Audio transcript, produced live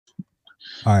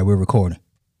All right, we're recording.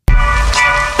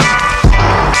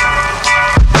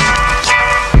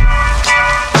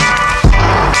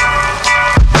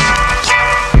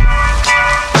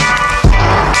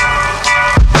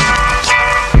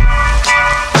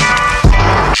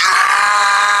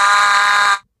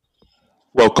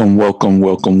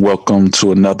 Welcome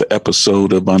to another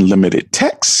episode of Unlimited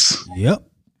Texts. Yep.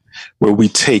 Where we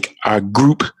take our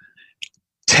group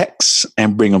texts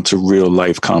and bring them to real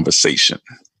life conversation.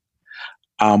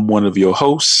 I'm one of your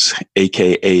hosts,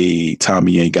 aka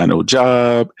Tommy Ain't Got No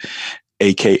Job,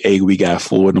 aka we got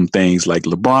four of them things like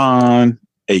LeBron,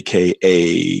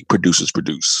 aka Producers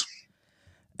Produce.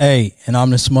 Hey, and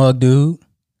I'm the smug dude,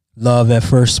 Love at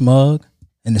First Smug,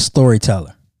 and the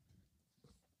storyteller.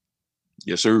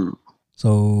 Yes, sir.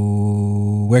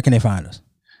 So where can they find us?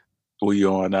 We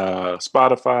on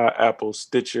Spotify, Apple,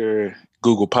 Stitcher,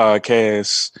 Google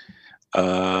Podcasts.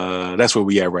 That's where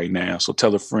we at right now. So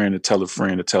tell a friend to tell a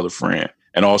friend to tell a friend.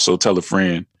 And also tell a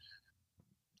friend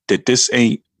that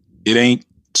it ain't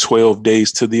 12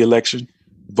 days to the election.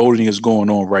 Voting is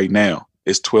going on right now.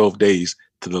 It's 12 days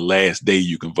to the last day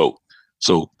you can vote.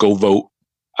 So go vote.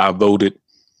 I voted,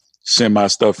 send my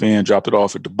stuff in, dropped it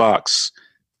off at the box,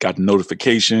 got the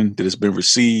notification that it's been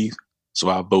received. So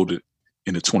I voted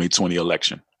in the 2020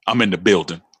 election. I'm in the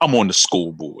building. I'm on the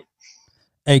school board.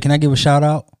 Hey, can I give a shout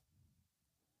out?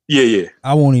 Yeah.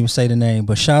 I won't even say the name,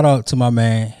 but shout out to my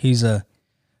man. He's a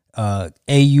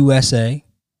AUSA.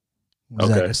 He's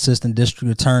like assistant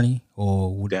district attorney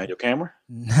or Daniel Cameron.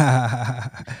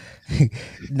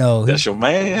 No, that's your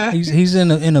man. He's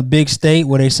in a big state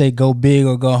where they say go big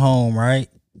or go home, right?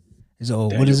 So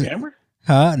Daniel what is Cameron? it?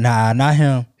 Huh? Nah, not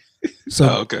him. So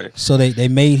okay. So they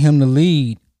made him the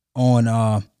lead on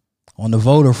the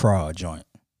voter fraud joint.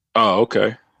 Oh,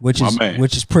 okay. Which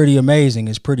is pretty amazing.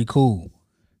 It's pretty cool.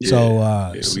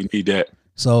 Yeah, so we need that.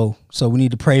 So we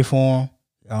need to pray for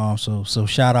him. So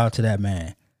shout out to that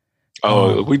man.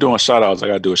 Oh, we doing shout outs. I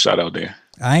gotta do a shout out there.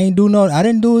 I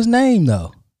didn't do his name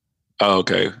though. Oh,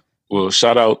 okay. Well,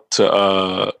 shout out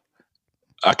to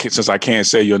since I can't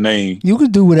say your name. You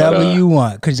can do whatever you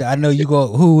want because I know you go.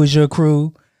 Who is your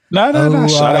crew? No.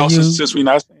 Shout out since we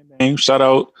not saying names. Shout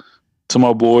out to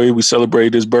my boy. We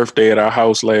celebrated his birthday at our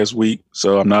house last week,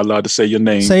 so I'm not allowed to say your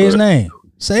name. Say his name.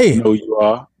 Say it. You know you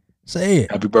are. Say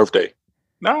it. Happy birthday.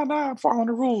 Nah, I'm following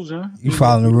the rules, man. You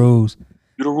following the rules.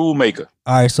 You're the rule maker.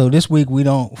 All right, so this week we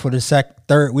don't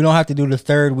have to do the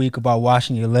third week about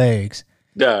washing your legs.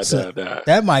 Nah.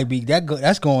 That might be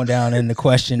that's going down in the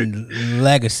question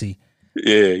legacy.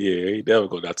 Yeah, he never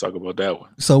go not talk about that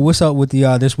one. So what's up with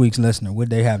the this week's listener? What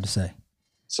they have to say?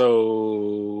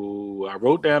 So I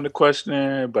wrote down the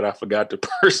question, but I forgot the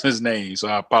person's name, so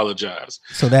I apologize.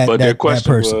 So their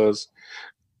question was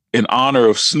in honor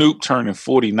of Snoop turning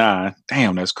 49.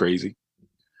 Damn, that's crazy.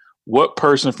 What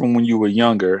person from when you were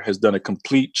younger has done a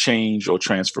complete change or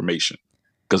transformation?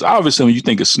 Because obviously when you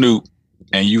think of Snoop,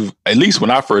 and at least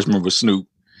when I first remember Snoop,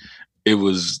 it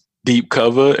was Deep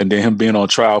Cover and then him being on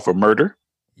trial for murder.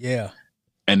 Yeah.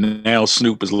 And now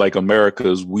Snoop is like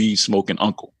America's weed smoking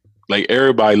uncle. Like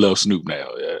everybody loves Snoop now.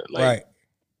 Yeah, right.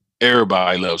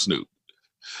 Everybody loves Snoop.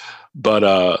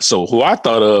 But so who I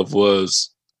thought of was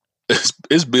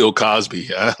it's Bill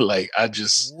Cosby. I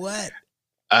just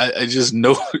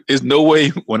know there's no way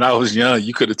when I was young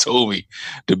you could have told me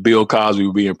that Bill Cosby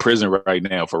would be in prison right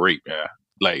now for rape, man.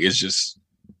 Like it's just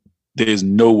there's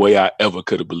no way I ever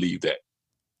could have believed that.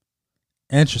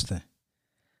 Interesting.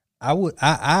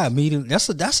 I immediately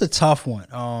that's a tough one.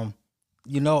 I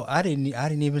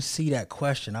didn't even see that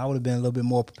question. I would have been a little bit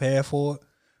more prepared for it.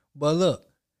 But look,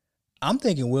 I'm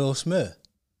thinking Will Smith.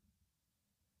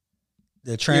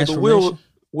 The transformation.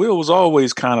 Will was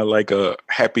always kind of like a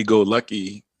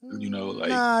happy-go-lucky, like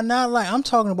not like I'm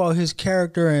talking about his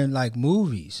character in like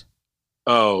movies.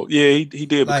 Oh yeah, he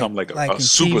did become like a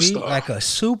superstar, like a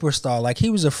superstar. Like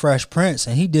he was a Fresh Prince,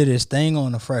 and he did his thing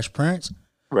on the Fresh Prince.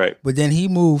 Right. But then he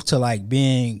moved to like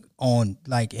being on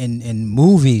like in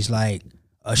movies like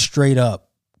a straight up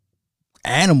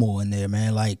animal in there,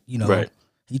 man. Like right.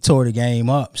 He tore the game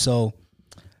up. So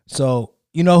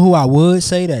you know who I would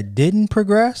say that didn't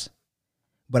progress,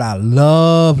 but I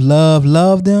love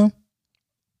them.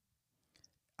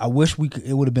 I wish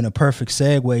it would have been a perfect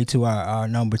segue to our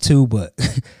number two, but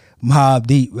Mobb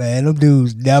Deep, man, them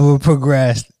dudes never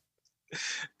progressed.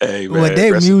 Hey, man, but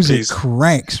their music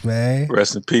cranks, man.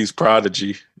 Rest in peace,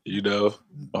 Prodigy.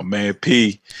 My man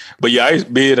P. But yeah,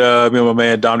 me and my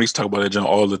man Dominique's talk about that junk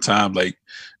all the time. Like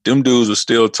them dudes were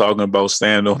still talking about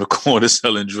standing on the corner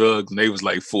selling drugs, and they was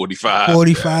like 45.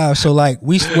 45. So like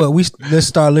we let's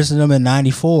start listening to them in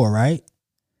 94, right?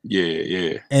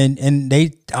 Yeah. And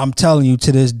I'm telling you,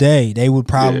 to this day, they would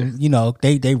probably,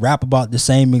 they rap about the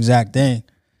same exact thing.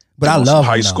 But I love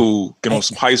high school. Get on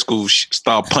some high school.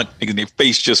 Start punching in their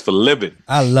face just for living.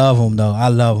 I love them though. I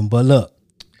love them. But look,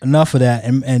 enough of that.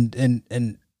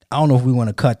 And I don't know if we want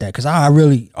to cut that, because I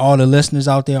really, all the listeners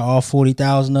out there, all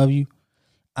 40,000 of you,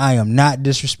 I am not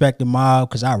disrespecting Mob,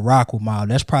 because I rock with Mob.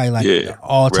 That's probably like the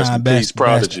all-time best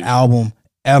album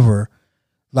ever,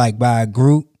 like by a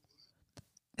group.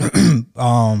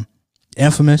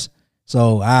 Infamous.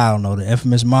 So I don't know, the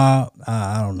Infamous Mob.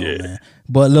 I don't know, man.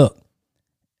 But look,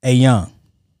 A Young.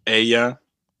 Well,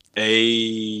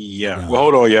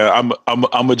 hold on, I'm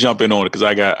gonna jump in on it because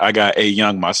I got A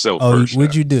Young myself. Oh, first,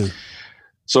 what'd you do?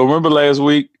 So remember last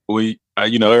week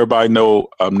everybody know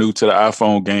I'm new to the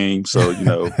iPhone game. So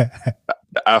the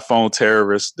iPhone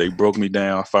terrorists, they broke me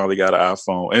down. I finally got an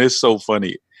iPhone, and it's so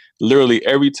funny. Literally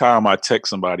every time I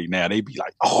text somebody now, they be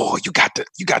like, "Oh, you got the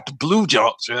blue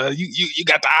jumps, you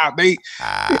got the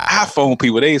iPhone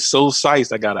people. They so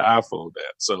psyched I got an iPhone now."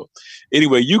 So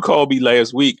anyway, you called me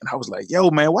last week, and I was like, "Yo,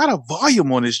 man, why the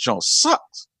volume on this jump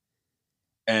sucks?"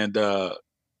 And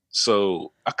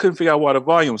so I couldn't figure out why the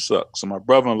volume sucked. So my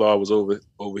brother-in-law was over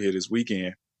here this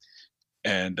weekend,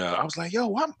 and I was like,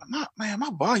 "Yo, my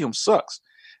volume sucks,"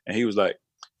 and he was like,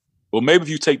 "Well, maybe if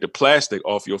you take the plastic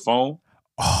off your phone."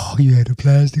 Oh, you had the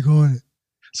plastic on it.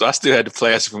 So I still had the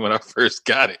plastic from when I first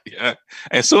got it. Yeah.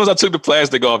 And as soon as I took the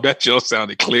plastic off, that joke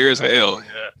sounded clear as hell.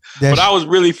 Yeah. But I was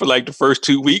really, for like the first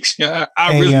 2 weeks, I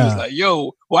really was like,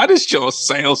 yo, why this joke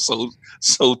sound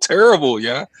so terrible?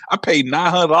 Yeah. I paid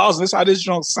 $900 and this how this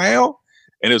joke sound.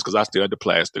 And it was because I still had the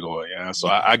plastic on. Yeah. So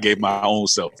I gave my own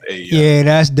self A. Yeah,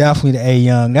 that's definitely the A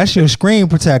Young. That's your screen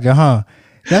protector, huh?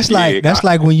 That's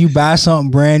like when you buy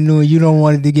something brand new and you don't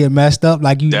want it to get messed up.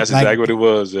 That's exactly what it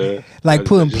was. Yeah. Like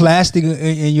putting plastic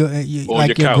in your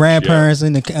like your couch, grandparents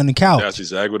on the couch. That's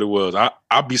exactly what it was.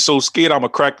 I'd be so scared I'm gonna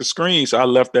crack the screen, so I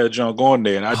left that junk on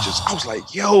there, and I was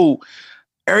like, yo.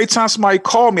 Every time somebody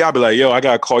called me, I'd be like, yo, I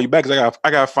gotta call you back because I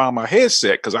gotta find my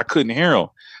headset because I couldn't hear them.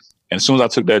 And as soon as I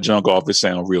took that junk off, it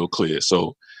sounded real clear.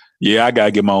 So yeah, I gotta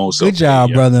get my own self. Good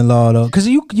job, brother-in-law, though, because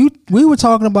we were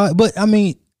talking about, but I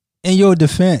mean. In your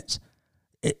defense,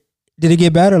 did it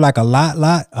get better? Like a lot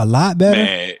better?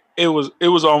 Man, it was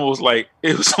almost like I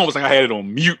had it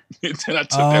on mute, and then I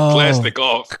took that plastic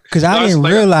off. Because I didn't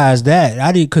realize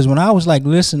that. Because when I was like,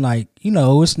 listen, like,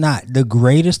 it's not the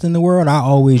greatest in the world. I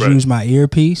always use my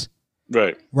earpiece.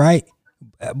 Right. Right.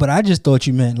 But I just thought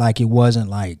you meant like it wasn't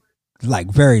like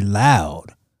very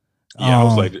loud. Yeah, I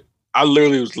was like, I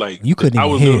literally was like, you couldn't. I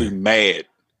was literally mad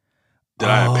that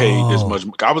I paid this much.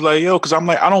 I was like, yo, because I'm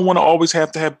like, I don't want to always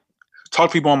have to talk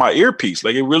to people on my earpiece.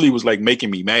 Like, it really was like making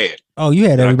me mad. Oh, you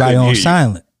had everybody on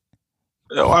silent.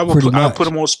 I would put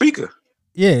them on speaker.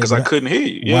 Yeah, because I couldn't hear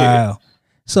you. Yeah. Wow.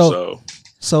 So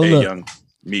look, Young,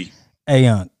 me. Hey,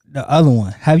 Young, the other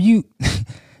one. Have you?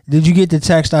 Did you get the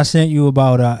text I sent you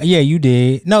about? Yeah, you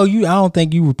did. No, I don't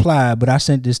think you replied, but I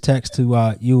sent this text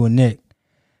to you and Nick.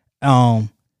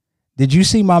 Did you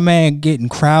see my man getting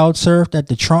crowd surfed at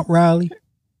the Trump rally?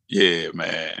 Yeah,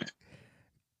 man.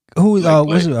 Who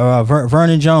was it?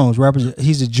 Vernon Jones,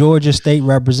 he's a Georgia state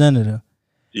representative.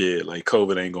 Yeah, like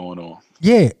COVID ain't going on.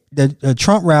 Yeah, the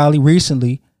Trump rally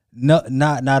recently, not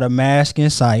a mask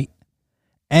in sight,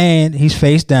 and he's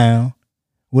face down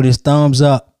with his thumbs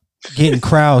up, getting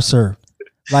crowd surfed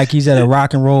like he's at a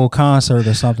rock and roll concert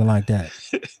or something like that.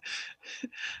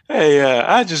 Hey,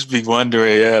 I just be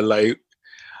wondering, like.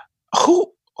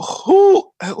 Who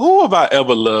have I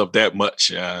ever loved that much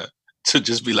to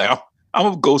just be like, I'm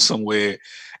gonna go somewhere,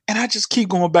 and I just keep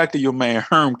going back to your man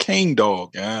Herm King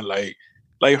Dog, like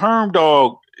Herm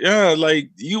Dog, like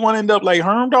you want to end up like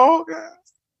Herm Dog?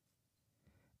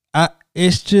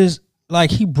 It's just like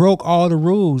he broke all the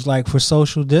rules, like for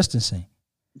social distancing,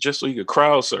 just so he could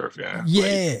crowd surf,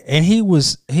 Yeah, and he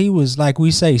was like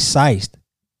we say, sized,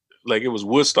 like it was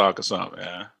Woodstock or something,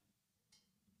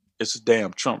 It's a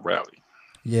damn Trump rally.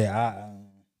 Yeah.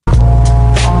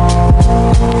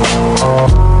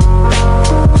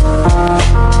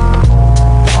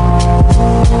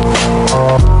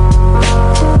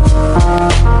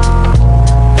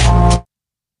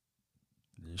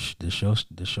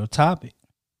 This your topic.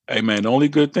 Hey man, the only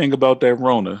good thing about that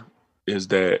Rona is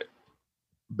that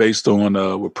based on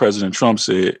what President Trump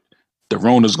said, the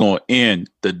Rona's going to end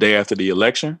the day after the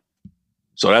election.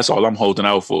 So that's all I'm holding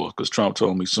out for, because Trump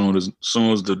told me soon as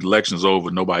the election's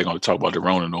over, nobody going to talk about the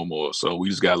Rona no more. So we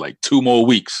just got like 2 more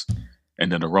weeks,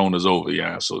 and then the Rona's over.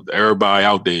 Yeah. So everybody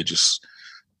out there, just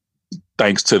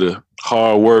thanks to the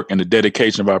hard work and the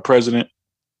dedication of our president,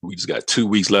 We just got 2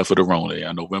 weeks left of the Rona.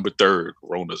 Yeah, November 3rd.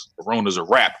 Rona's a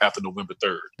wrap after November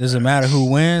 3rd. Does it matter who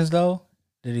wins though?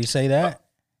 Did he say that?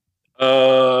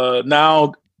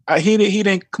 Now he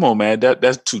didn't. Come on, man.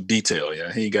 That's too detailed.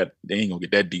 Yeah, they ain't gonna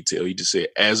get that detail. He just said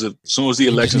as soon as the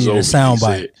election's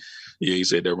over, he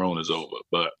said that Rona's over.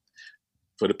 But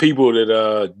for the people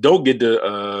that don't get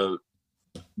to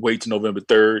wait till November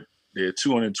 3rd, there are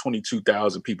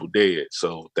 222,000 people dead.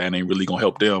 So that ain't really gonna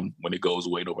help them when it goes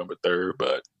away November 3rd.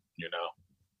 But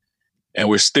and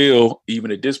we're still,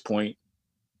 even at this point,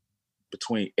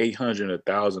 between 800 and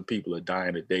 1,000 people are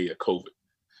dying a day of COVID.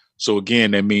 So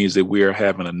again, that means that we are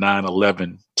having a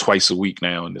 9/11 twice a week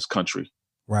now in this country.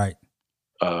 Right.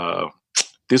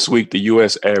 This week, the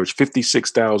U.S. averaged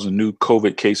 56,000 new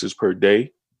COVID cases per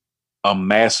day, a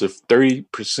massive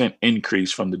 30%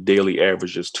 increase from the daily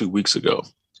average just 2 weeks ago.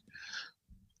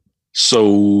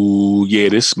 So yeah,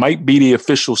 this might be the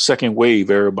official second wave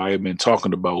everybody had been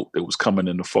talking about that was coming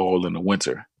in the fall and the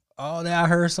winter. Oh, I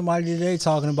heard somebody today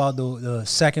talking about the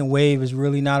second wave is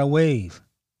really not a wave.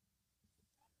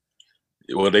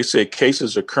 Well, they said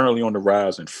cases are currently on the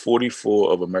rise in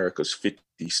 44 of America's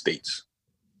 50 states.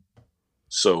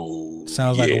 So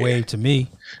sounds like a wave to me.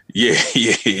 Yeah.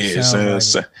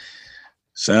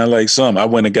 Sound like something. I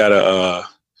went and got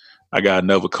I got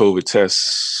another COVID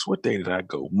test. What day did I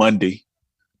go? Monday.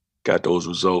 Got those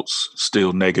results.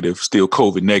 Still negative, still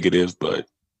COVID negative, but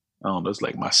I don't know, it's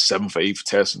like my 7th or 8th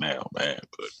test now, man.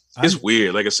 But it's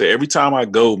weird. Like I said, every time I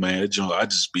go, man, I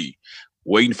just be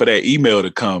waiting for that email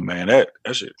to come, man. That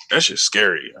shit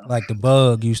scary. Like the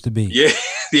bug used to be. Yeah,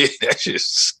 that shit's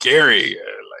scary.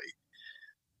 Like,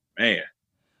 man.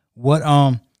 What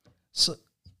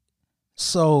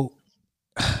so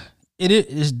it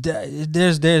is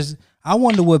there's I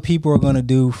wonder what people are gonna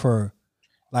do for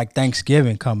like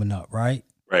Thanksgiving coming up, right?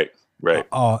 Right.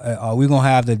 Are we gonna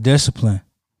have the discipline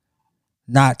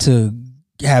not to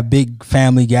have big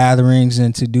family gatherings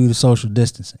and to do the social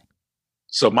distancing?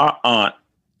 So my aunt,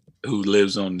 who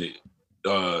lives on the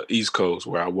East Coast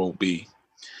where I won't be,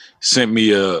 sent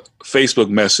me a Facebook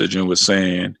message and was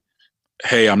saying,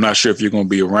 hey, I'm not sure if you're going to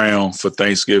be around for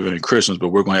Thanksgiving and Christmas, but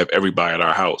we're going to have everybody at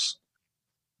our house.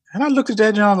 And I looked at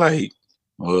that and I'm like,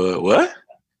 what?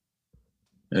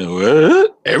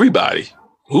 What? Everybody?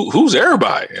 Who's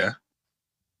everybody? Yeah.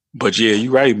 But yeah,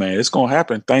 you're right, man. It's going to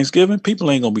happen. Thanksgiving, people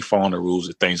ain't going to be following the rules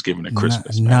at Thanksgiving and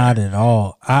Christmas. Not at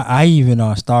all. I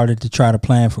even started to try to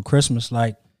plan for Christmas,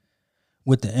 like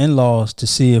with the in-laws, to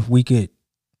see if we could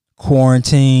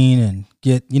quarantine and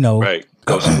get, right,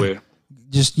 go somewhere.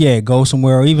 Go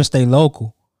somewhere or even stay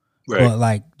local. Right. But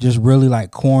like just really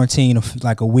like quarantine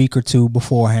like a week or two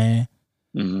beforehand.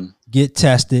 Mm-hmm. Get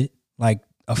tested like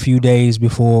a few days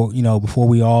before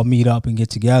we all meet up and get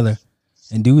together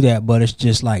and do that. But it's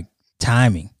just like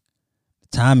timing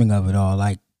of it all.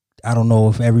 Like, I don't know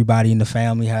if everybody in the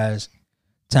family has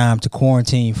time to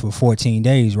quarantine for 14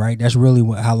 days, right? That's really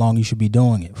how long you should be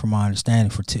doing it, from my understanding,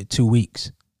 for 2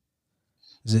 weeks.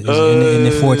 Is it in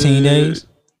the 14 days?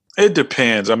 It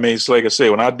depends. I mean, it's like I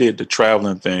said, when I did the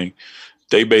traveling thing,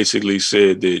 they basically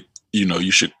said that,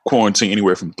 you should quarantine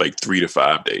anywhere from like 3 to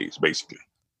 5 days, basically.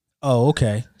 Oh,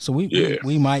 okay. So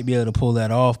we might be able to pull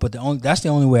that off, but that's the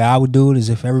only way I would do it is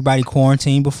if everybody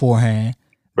quarantine beforehand,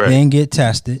 right, then get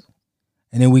tested,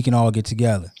 and then we can all get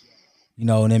together.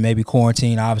 And then maybe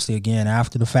quarantine obviously again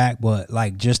after the fact, but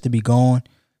like just to be going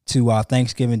to our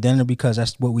Thanksgiving dinner because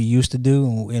that's what we used to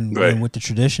do and what the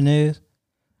tradition is,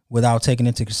 without taking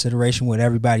into consideration what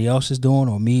everybody else is doing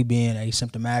or me being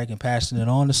asymptomatic and passing it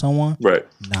on to someone. Right.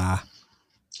 Nah.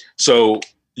 So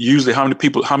usually how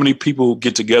many people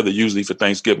get together usually for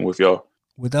Thanksgiving with y'all?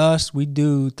 With us, we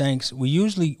do we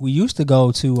used to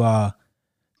go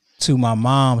to my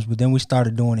mom's, but then we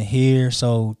started doing it here.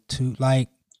 So to like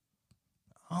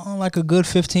a good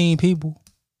 15 people.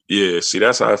 Yeah, see,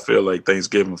 that's how I feel like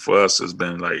Thanksgiving for us has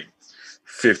been like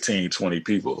 15, 20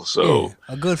 people. So yeah,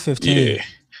 a good 15. Yeah.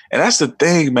 And that's the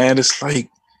thing, man. It's like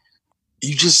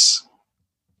it's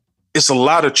a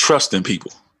lot of trust in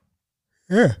people.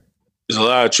 Yeah. There's a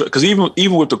lot of trust. Because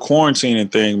even with the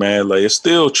quarantining thing, man, like it's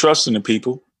still trusting in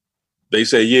people. They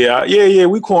say, yeah,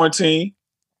 we quarantine.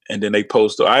 And then they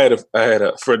post. I had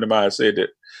a friend of mine said that,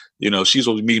 she's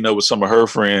supposed to be meeting up with some of her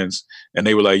friends. And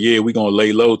they were like, yeah, we're going to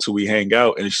lay low till we hang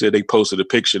out. And she said they posted a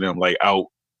picture of them like out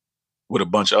with a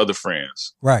bunch of other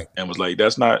friends. Right. And was like,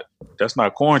 that's not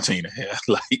quarantining.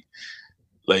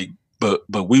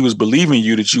 but we was believing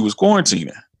you that you was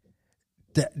quarantining.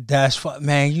 That's fun,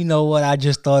 man. You know what? I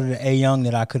just thought of the A Young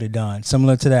that I could have done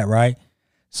similar to that, right?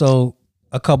 So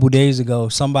a couple days ago,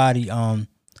 somebody, two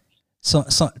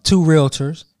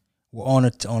realtors were on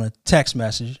a text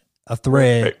message, a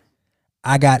thread. Right.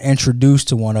 I got introduced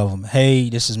to one of them. Hey,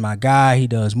 this is my guy. He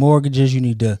does mortgages. You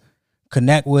need to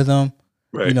connect with him.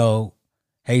 Right. You know,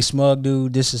 hey, smug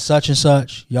dude, this is such and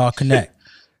such. Y'all connect.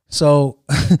 So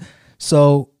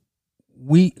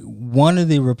one of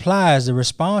the replies, the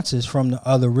responses from the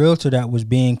other realtor that was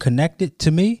being connected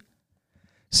to me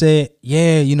said,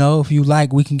 yeah, you know, if you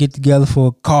like, we can get together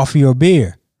for coffee or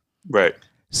beer. Right.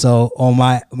 So on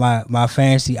my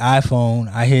fancy iPhone,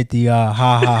 I hit the ha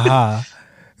ha ha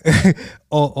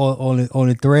on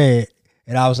the thread,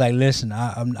 and I was like, listen,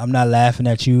 I'm not laughing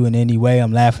at you in any way.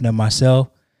 I'm laughing at myself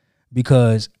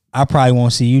because I probably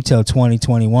won't see you till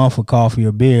 2021 for coffee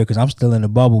or beer because I'm still in the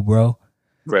bubble, bro.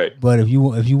 Right. But if you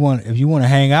want to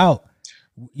hang out,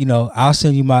 you know, I'll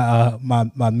send you my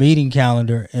meeting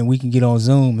calendar and we can get on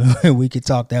Zoom and we can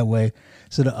talk that way.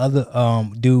 So the other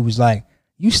dude was like,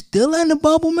 you still in the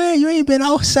bubble, man? You ain't been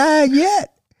outside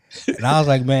yet. And I was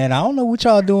like, man, I don't know what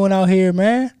y'all doing out here,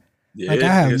 man. Yeah, like I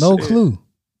have no clue.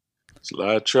 It's a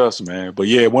lot of trust, man. But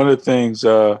yeah, one of the things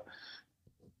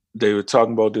they were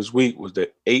talking about this week was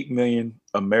that 8 million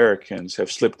Americans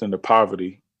have slipped into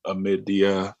poverty amid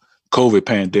the COVID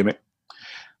pandemic.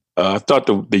 I thought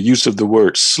the use of the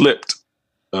word slipped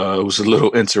was a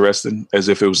little interesting, as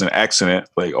if it was an accident.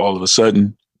 Like all of a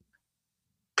sudden,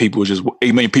 8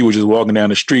 million people just walking down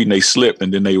the street and they slipped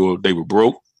and then they were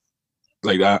broke.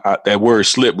 Like that word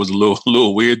slip was a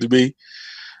little weird to me.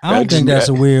 I don't think that's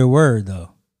a weird word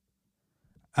though.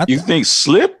 You think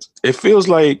slipped? It feels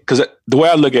like, because the way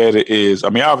I look at it is, I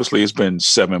mean, obviously it's been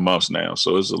 7 months now,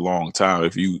 so it's a long time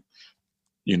if you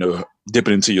know, dip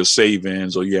it into your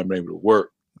savings or you haven't been able to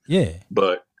work. Yeah.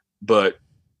 But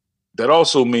that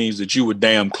also means that you were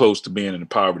damn close to being in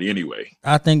poverty anyway.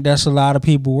 I think that's a lot of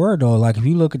people were though. Like if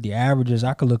you look at the averages,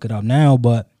 I could look it up now,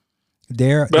 but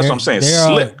that's what I'm saying.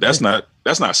 Slip. That's not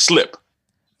slip.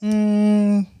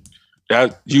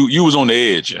 That you was on the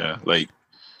edge, yeah. Like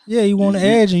yeah, you on the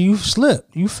edge and you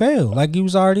slipped. You failed. Like you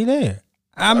was already there.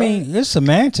 I mean, it's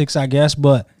semantics, I guess,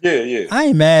 but yeah. I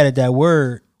ain't mad at that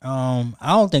word. I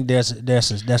don't think there's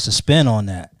a spin on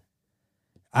that.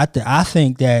 I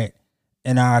think that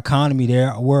in our economy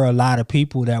there were a lot of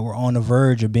people that were on the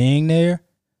verge of being there.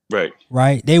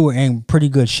 Right. They were in pretty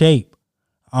good shape.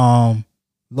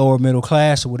 Lower middle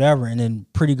class or whatever, and in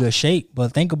pretty good shape.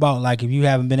 But think about like if you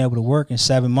haven't been able to work in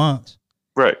 7 months.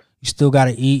 Right. You still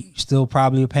gotta eat, you still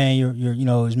probably paying your you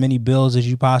know, as many bills as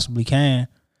you possibly can.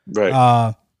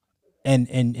 Right.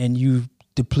 And you've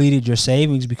depleted your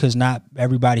savings because not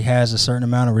everybody has a certain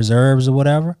amount of reserves or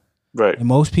whatever. Right. And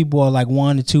most people are like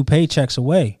 1 to 2 paychecks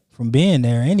away from being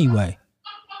there anyway.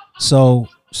 So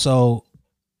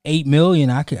 8 million,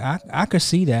 I could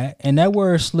see that. And that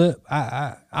word slip,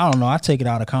 I don't know. I take it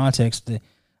out of context to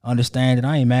understand it.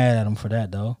 I ain't mad at them for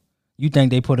that though. You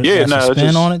think they put a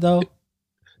spin on it though?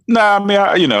 Nah, I mean,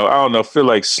 I don't know. I feel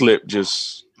like slip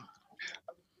just.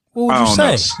 What would you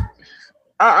say?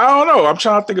 I don't know. I'm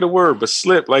trying to think of the word, but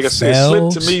slip, like I said,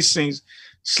 slip to me seems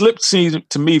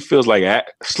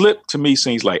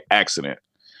like accident.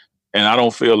 And I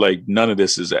don't feel like none of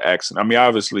this is an accident. I mean,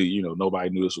 obviously, you know, nobody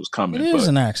knew this was coming. It is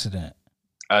an accident.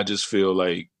 I just feel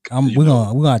like we're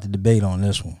gonna have to debate on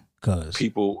this one because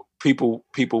people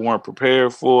weren't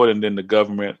prepared for it, and then the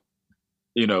government,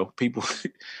 you know, people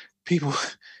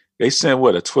they sent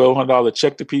what, a $1,200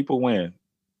 check to people when?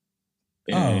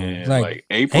 In like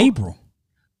April,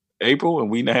 and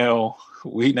we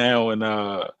now in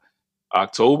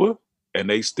October. And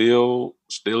they still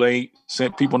ain't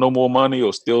sent people no more money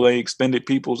or still ain't extended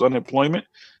people's unemployment.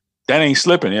 That ain't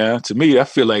slipping, yeah. To me, I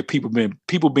feel like people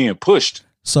being pushed.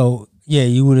 So yeah,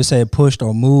 you would have said pushed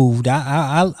or moved.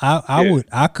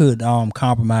 I could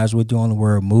compromise with you on the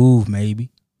word move, maybe.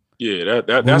 Yeah,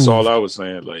 that's all I was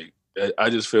saying. Like I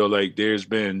just feel like there's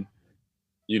been,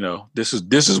 you know, this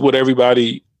is what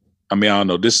everybody. I mean, I don't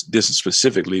know this is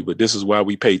specifically, but this is why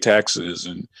we pay taxes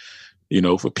and. You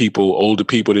know, for older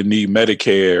people that need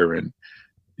Medicare and,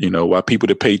 you know, why people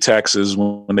that pay taxes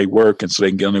when they work and so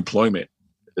they can get unemployment.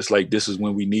 It's like this is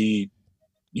when we need,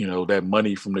 you know, that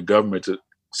money from the government to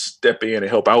step in and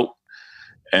help out.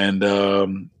 And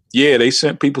they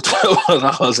sent people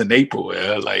 $1,200 in April.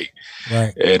 Yeah, like,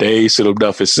 right. And they ain't sent them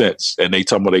nothing since. And they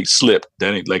talking about they slipped.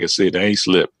 That ain't, like I said, they ain't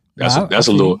slipped. That's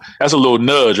a little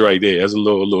nudge right there. That's a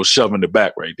little shove in the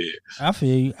back right there. I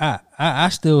feel you. I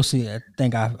still see. I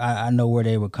think I know where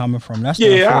they were coming from. That's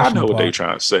I know what they're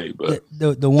trying to say, but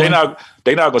the one,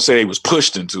 they're not gonna say they was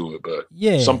pushed into it, but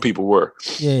some people were.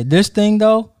 Yeah, this thing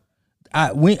though,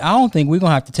 I don't think we're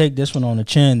gonna have to take this one on the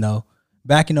chin though.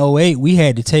 Back in 2008, we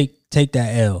had to take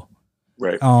that L.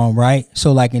 Right. Right.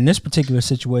 So like in this particular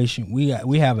situation, we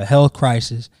have a health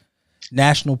crisis.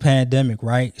 national pandemic,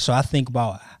 right? So I think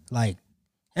about like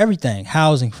everything,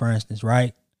 housing, for instance,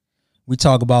 right? We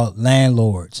talk about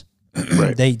landlords.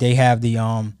 Right. They have the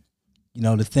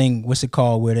the thing, what's it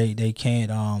called, where they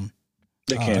can't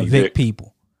evict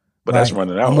people. But right? that's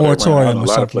running out. A moratorium or a lot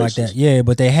something of like places. that. Yeah,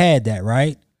 but they had that,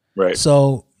 right? Right.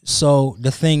 So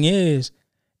the thing is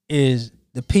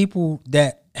the people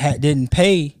that didn't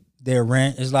pay their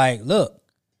rent is like, look,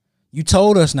 you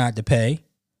told us not to pay.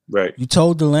 Right. You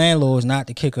told the landlords not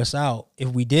to kick us out if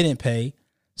we didn't pay.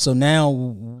 So now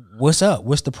what's up?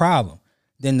 What's the problem?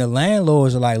 Then the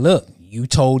landlords are like, look, you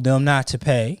told them not to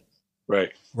pay.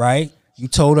 Right. Right? You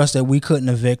told us that we couldn't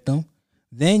evict them.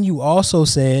 Then you also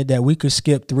said that we could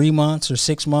skip 3 months or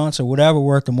 6 months or whatever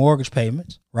worth of mortgage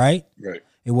payments, right? Right.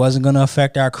 It wasn't going to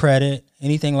affect our credit,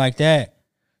 anything like that.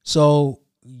 So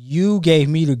you gave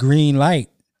me the green light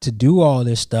to do all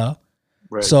this stuff.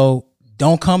 Right. So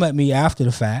don't come at me after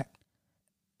the fact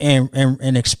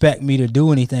and expect me to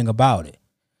do anything about it.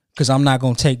 Because I'm not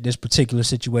going to take this particular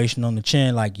situation on the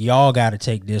chin. Like, y'all got to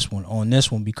take this one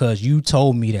because you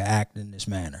told me to act in this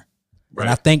manner. Right.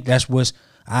 And I think that's what's,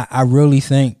 I really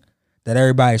think that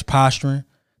everybody's posturing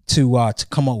to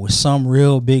come up with some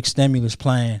real big stimulus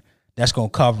plan that's going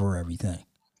to cover everything.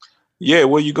 Yeah,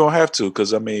 well, you're going to have to,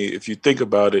 because, I mean, if you think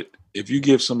about it, if you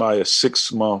give somebody a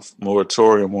 6-month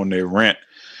moratorium on their rent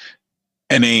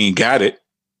and they ain't got it,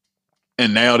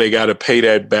 and now they got to pay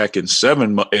that back in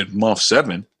month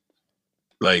 7,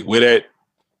 like with that,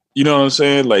 you know what I'm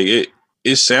saying? Like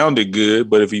it sounded good,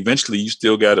 but if eventually you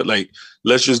still got it, like,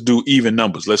 let's just do even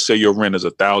numbers. Let's say your rent is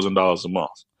 $1,000 a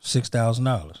month,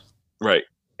 $6,000, right?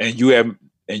 And you haven't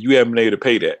been able to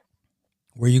pay that.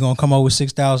 Where you gonna come up with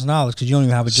 $6,000 because you don't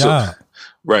even have a job,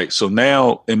 right? So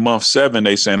now in month 7,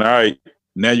 they saying, all right,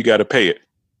 now you got to pay it.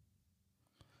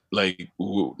 Like,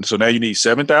 so now you need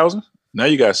 7,000. Now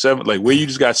you got 7. Like, where you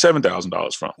just got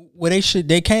 $7,000 from? Well,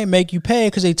 they can't make you pay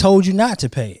it because they told you not to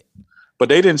pay it. But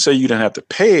they didn't say you didn't have to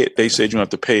pay it. They said you don't have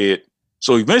to pay it.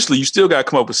 So eventually, you still got to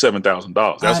come up with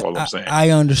 $7,000. That's all I'm saying.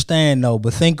 I understand though,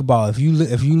 but think about if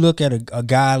you look at a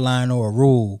guideline or a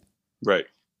rule, right?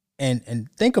 And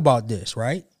think about this,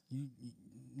 right?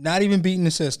 Not even beating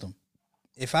the system.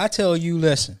 If I tell you,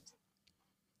 listen,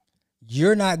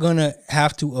 you're not gonna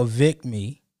have to evict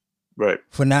me, right,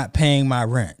 for not paying my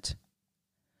rent.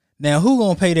 Now, who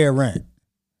gonna pay their rent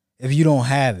if you don't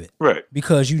have it? Right.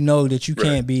 Because you know that you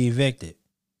can't be evicted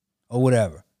or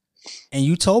whatever. And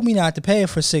you told me not to pay it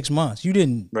for 6 months. You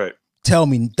didn't tell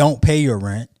me don't pay your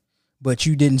rent, but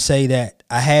you didn't say that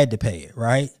I had to pay it,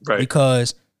 right? Right.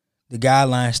 Because the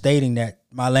guideline stating that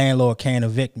my landlord can't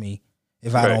evict me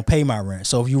if I don't pay my rent.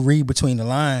 So if you read between the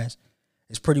lines,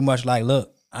 it's pretty much like,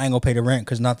 look, I ain't gonna pay the rent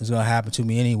because nothing's gonna happen to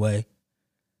me anyway,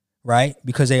 right?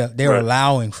 Because they're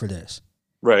allowing for this.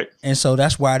 Right. And so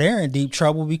that's why they're in deep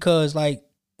trouble because, like,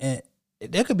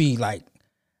 there could be, like,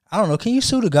 I don't know, can you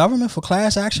sue the government for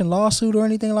class action lawsuit or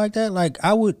anything like that? Like,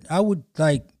 I would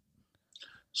like.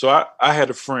 So I had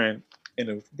a friend in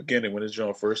the beginning when this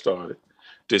joint first started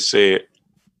that said,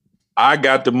 I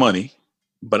got the money,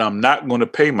 but I'm not going to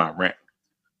pay my rent.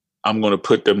 I'm going to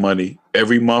put the money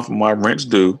every month when my rent's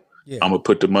due. Yeah. I'm going to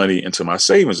put the money into my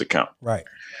savings account. Right.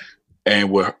 And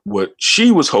what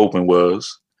she was hoping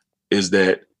is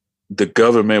that the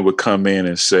government would come in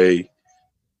and say,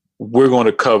 we're going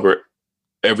to cover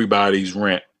everybody's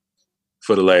rent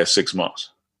for the last 6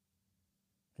 months.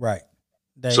 Right.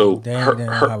 They don't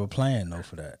have a plan though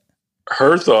for that.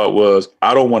 Her thought was,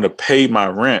 I don't want to pay my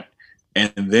rent.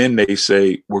 And then they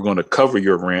say, we're going to cover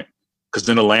your rent because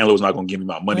then the landlord's not going to give me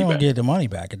my money back. Get the money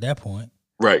back at that point.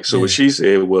 Right. So what she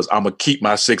said was, I'm going to keep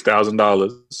my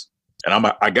 $6,000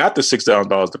 and I got the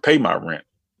 $6,000 to pay my rent,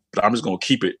 but I'm just going to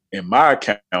keep it in my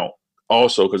account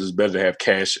also because it's better to have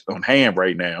cash on hand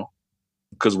right now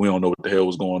because we don't know what the hell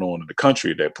was going on in the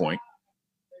country at that point.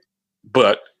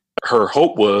 But her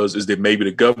hope is that maybe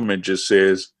the government just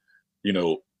says, you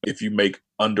know, if you make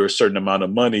under a certain amount of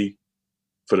money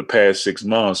for the past 6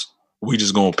 months, we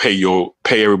just going to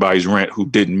pay everybody's rent who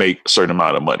didn't make a certain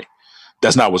amount of money.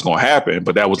 That's not what's going to happen.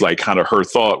 But that was like kind of her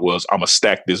thought was, I'm going to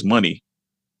stack this money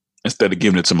instead of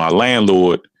giving it to my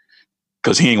landlord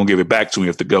because he ain't going to give it back to me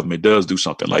if the government does do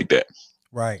something like that.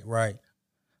 Right.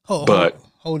 Hold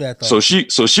that thought. So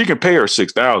she can pay her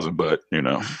 $6,000, but you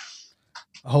know,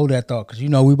 hold that thought because you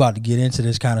know we about to get into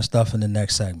this kind of stuff in the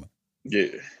next segment. Yeah.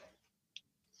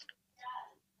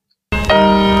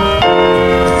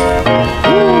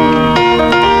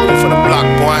 For the block,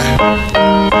 boy.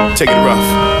 Take it rough.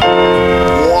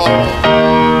 Whoa.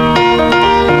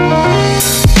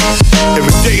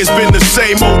 Every day has been the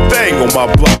same old thing on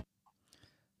my block.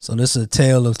 So this is a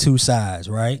tale of two sides,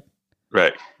 right?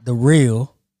 Right. the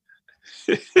real,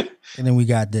 and then we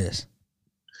got this.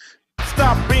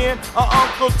 Stop being a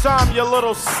Uncle Tom, you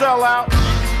little sellout.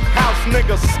 House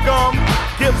nigga scum.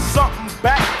 Give something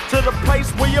back to the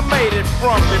place where you made it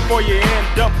from before you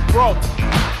end up broke.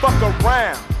 Fuck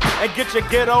around and get your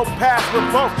ghetto pass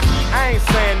revoked. I ain't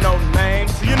saying no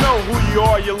names. You know who you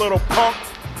are, you little punk.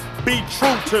 Be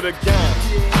true to the game.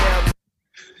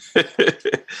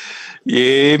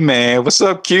 Yeah, man. What's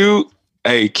up, Q?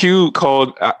 Hey, Q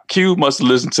called. Q must have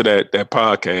listened to that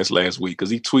podcast last week because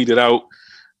he tweeted out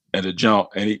at a jump,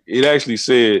 and it actually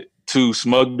said to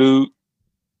Smug Dude.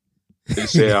 It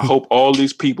said, "I hope all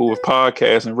these people with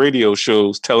podcasts and radio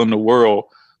shows telling the world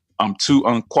I'm too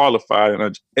unqualified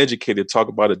and uneducated to talk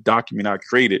about a document I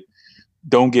created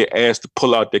don't get asked to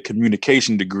pull out their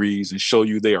communication degrees and show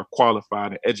you they are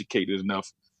qualified and educated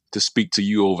enough to speak to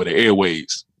you over the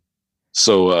airwaves."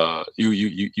 So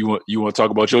you want to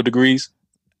talk about your degrees?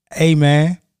 Hey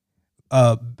man,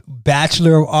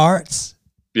 Bachelor of Arts.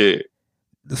 Yeah.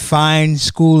 The Fine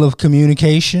School of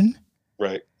Communication.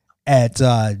 Right. At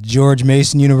George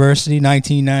Mason University,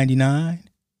 1999.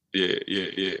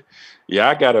 Yeah.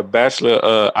 I got a bachelor.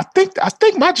 I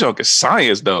think my junk is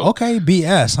science though. Okay,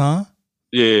 BS, huh?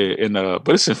 Yeah, and but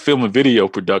it's in film and video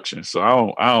production, so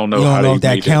I don't know. You don't how know they if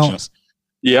that made counts.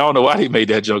 Yeah, I don't know why they made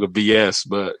that junk a BS,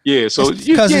 but yeah. So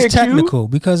because it's technical.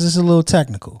 Q. Because it's a little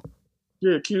technical.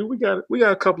 Yeah, Q. We got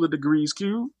a couple of degrees,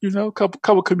 Q. You know,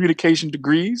 couple communication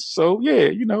degrees. So yeah,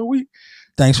 we.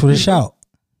 Thanks for the shout.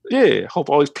 Yeah, hope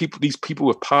all these people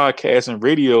with podcasts and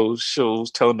radio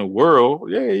shows telling the world,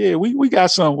 yeah, we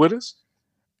got some with us.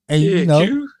 And yeah,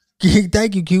 Q.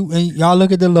 Thank you, Q. And y'all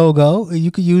look at the logo.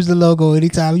 You can use the logo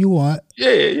anytime you want.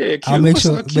 Yeah, Q. I'll make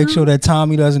sure that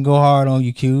Tommy doesn't go hard on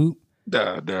you, Q.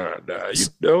 Nah.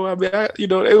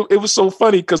 It was so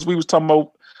funny because we was talking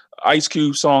about Ice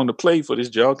Cube song to play for this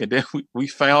junk, and then we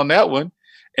found that one.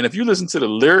 And if you listen to the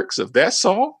lyrics of that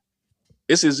song,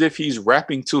 it's as if he's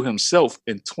rapping to himself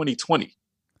in 2020.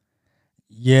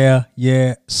 Yeah.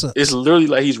 So, it's literally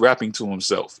like he's rapping to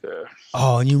himself. Yeah.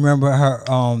 Oh, and you remember her?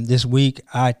 This week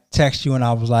I texted you and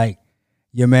I was like,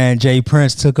 "Your man Jay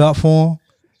Prince took up for him."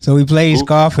 So we played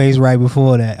Scarface right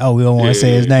before that. Oh, we don't want to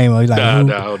say his name. He's like,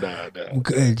 nah.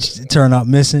 Turn up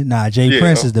missing. Nah, Jay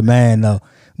Prince is the man though.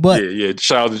 But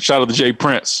shout out to Jay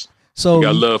Prince. So you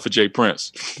got love for Jay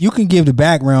Prince. You can give the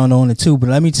background on it too, but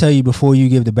let me tell you before you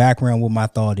give the background what my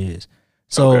thought is.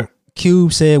 So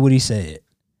Cube said what he said,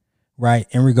 right,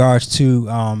 in regards to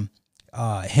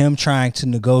him trying to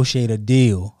negotiate a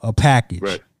deal, a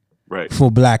package, right, for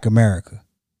Black America,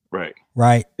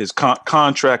 right. His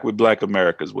contract with Black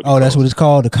America is what. That's what it's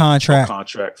called, the contract.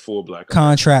 Contract for Black America.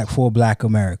 Contract for Black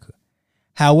America.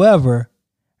 However,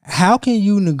 how can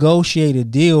you negotiate a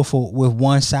deal with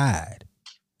one side,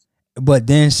 but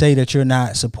then say that you're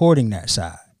not supporting that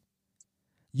side?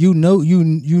 You know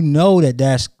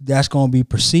that's going to be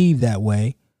perceived that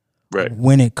way, right,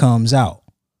 when it comes out,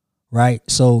 right?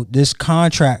 So this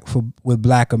contract with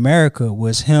Black America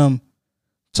was him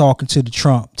talking to the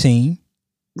Trump team,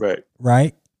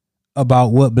 right, about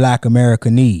what Black America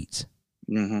needs.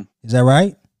 Mm-hmm. Is that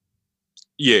right?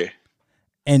 Yeah.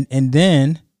 And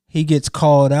then he gets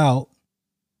called out.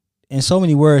 In so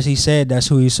many words, he said that's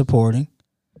who he's supporting.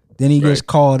 Then he gets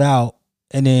called out,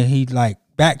 and then he like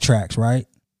backtracks, right?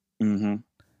 Mm-hmm.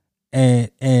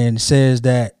 And says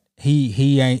that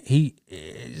he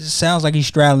sounds like he's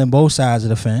straddling both sides of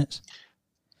the fence.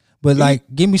 But like,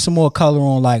 give me some more color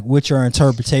on like what your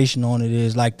interpretation on it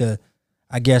is, like the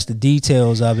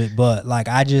details of it. But like,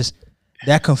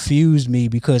 that confused me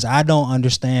because I don't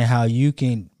understand how you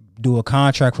can do a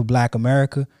contract for Black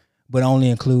America, but only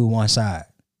include one side.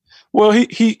 Well,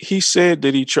 he said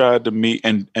that he tried to meet,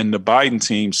 and the Biden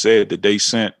team said that they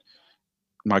sent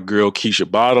my girl Keisha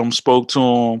Bottoms spoke to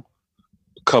him.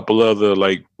 A couple other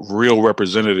like real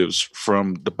representatives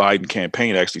from the Biden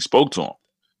campaign actually spoke to him.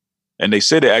 And they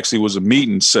said it actually was a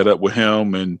meeting set up with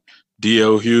him and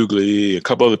D.L. Hughley, a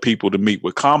couple other people to meet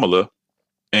with Kamala,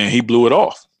 and he blew it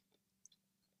off.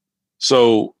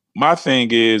 So my thing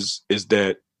is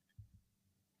that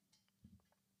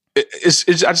it's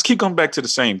I just keep coming back to the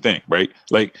same thing, right?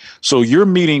 Like, so you're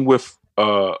meeting with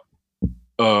a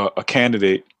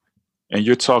candidate and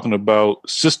you're talking about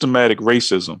systematic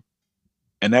racism,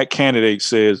 and that candidate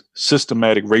says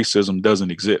systematic racism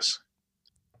doesn't exist.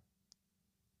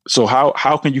 So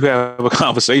how can you have a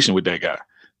conversation with that guy?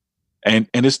 And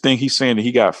this thing he's saying that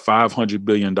he got $500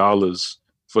 billion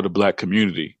for the Black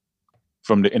community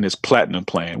in his platinum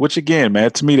plan, which again,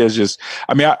 man, to me, that's just,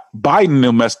 Biden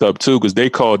them messed up too, because they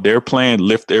called their plan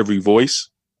Lift Every Voice.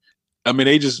 I mean,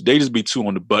 they just be two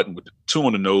on the button with two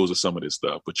on the nose with some of this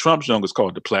stuff. But Trump's young is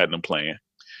called the Platinum Plan,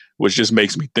 which just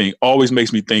always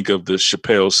makes me think of the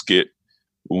Chappelle skit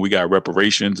when we got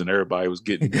reparations and everybody was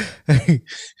getting,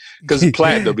 because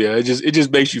platinum, yeah, it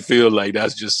just makes you feel like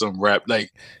that's just some rap.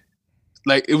 Like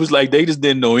it was like they just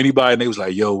didn't know anybody, and they was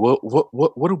like, "Yo,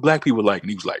 what do black people like?" And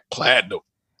he was like, "Platinum."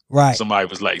 Right. Somebody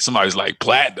was like,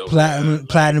 "Platinum."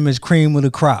 Platinum is cream of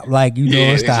the crop. Like,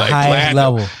 it's the like highest platinum.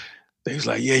 Level. They was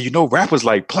like, yeah, rappers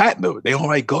like platinum. They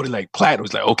already go to like platinum.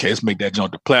 It's like, okay, let's make that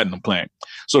jump to Platinum Plan.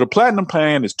 So the Platinum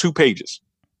Plan is 2 pages.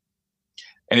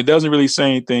 And it doesn't really say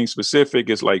anything specific.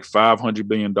 It's like $500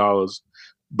 billion.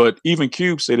 But even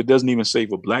Cube said it doesn't even say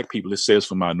for black people. It says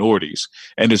for minorities.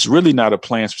 And it's really not a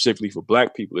plan specifically for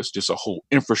black people. It's just a whole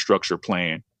infrastructure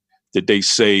plan that they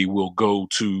say will go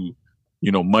to,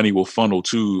 money will funnel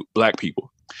to black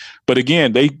people. But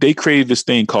again, they created this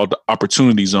thing called the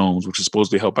Opportunity Zones, which is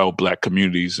supposed to help out black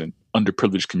communities and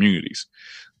underprivileged communities.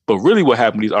 But really what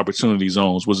happened to these Opportunity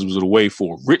Zones was a way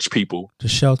for rich people to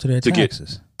shelter their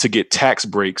taxes. To get tax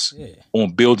breaks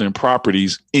on building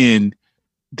properties in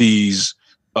these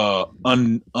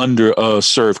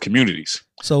underserved communities.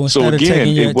 So instead of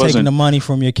taking the money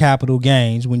from your capital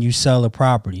gains when you sell a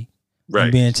property, right,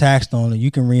 and being taxed on it, you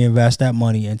can reinvest that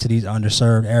money into these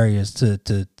underserved areas for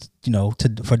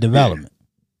development. Yeah.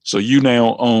 So you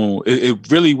now own.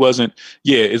 It really wasn't.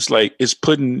 Yeah, it's like it's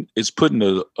putting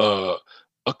a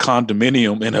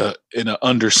condominium in an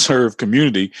underserved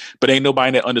community, but ain't nobody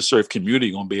in that underserved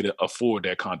community gonna be able to afford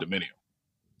that condominium.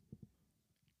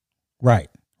 Right.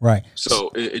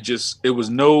 So it was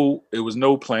no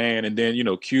plan. And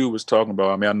then Q was talking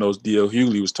about. I mean, I know D.L.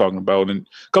 Hughley was talking about, and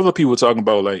a couple of people were talking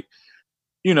about, like,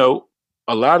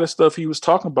 a lot of stuff he was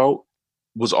talking about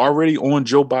was already on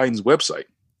Joe Biden's website.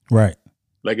 Right.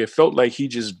 Like it felt like he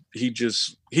just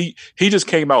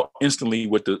came out instantly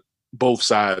with the both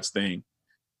sides thing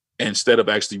instead of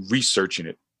actually researching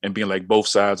it and being like both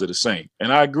sides are the same.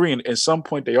 And I agree. And at some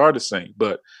point they are the same.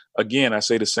 But again, I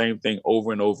say the same thing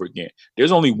over and over again.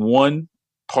 There's only one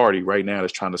party right now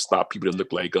that's trying to stop people that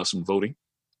look like us from voting.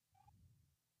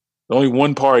 There's only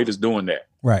one party that's doing that.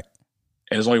 Right.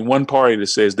 And there's only one party that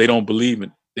says they don't believe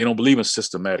in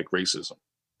systematic racism.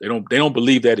 They don't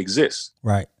believe that exists.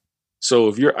 Right. So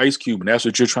if you're Ice Cube and that's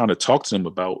what you're trying to talk to them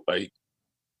about, like,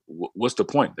 what's the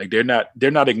point? Like they're not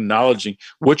acknowledging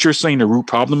what you're saying the root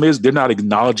problem is. They're not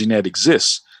acknowledging that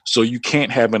exists. So you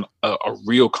can't have a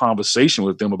real conversation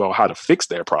with them about how to fix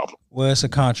that problem. Well, it's a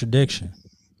contradiction.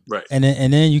 Right. And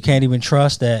then you can't even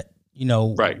trust that,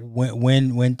 right,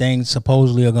 when things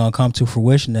supposedly are going to come to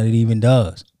fruition, that it even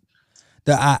does.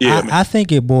 I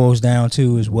think it boils down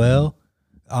to as well,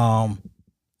 what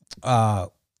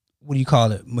do you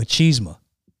call it? Machismo.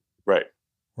 Right.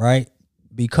 Right.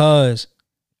 Because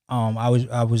I was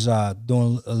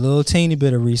doing a little teeny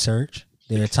bit of research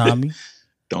there, Tommy.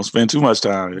 Don't spend too much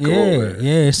time.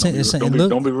 Yeah.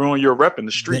 Don't be ruining your rep in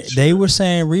the streets. They were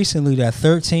saying recently that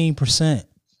 13%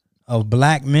 of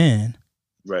black men,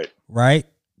 right,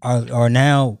 are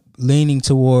now leaning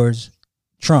towards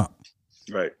Trump.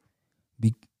 Right.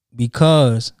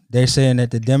 Because they're saying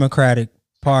that the Democratic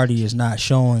Party is not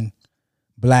showing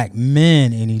black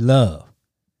men any love.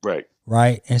 Right.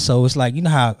 Right. And so it's like,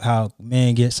 how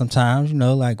men get sometimes,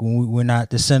 like when we're not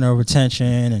the center of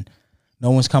attention and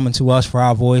no one's coming to us for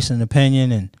our voice and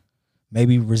opinion, and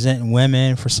maybe resenting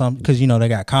women for some, because, they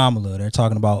got Kamala. They're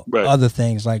talking about other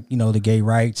things like, the gay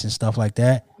rights and stuff like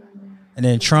that. And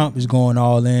then Trump is going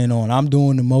all in on, I'm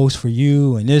doing the most for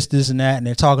you and this and that. And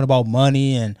they're talking about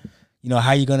money and,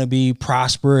 how you're going to be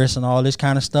prosperous and all this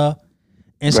kind of stuff.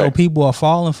 And so people are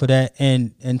falling for that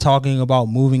and talking about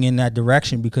moving in that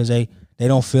direction because they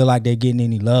don't feel like they're getting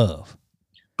any love.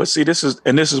 But see, this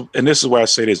is why I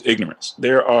say there's ignorance.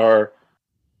 There's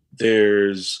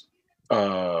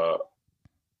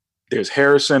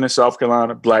Harrison in South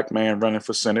Carolina, black man running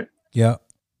for Senate. Yeah.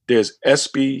 There's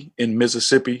Espy in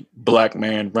Mississippi, black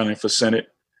man running for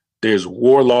Senate. There's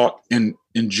Warlock in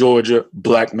Georgia,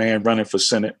 black man running for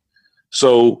Senate.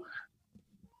 So,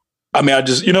 I mean,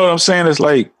 you know what I'm saying? It's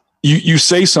like you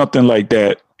say something like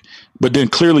that, but then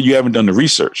clearly you haven't done the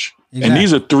research. Exactly. And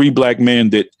these are 3 black men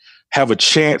that have a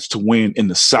chance to win in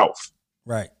the South.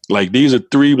 Right. Like these are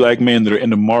 3 black men that are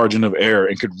in the margin of error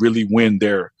and could really win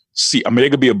their seat. I mean, there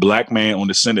could be a black man on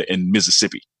the Senate in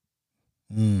Mississippi.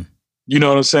 Mm. You know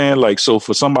what I'm saying? Like, so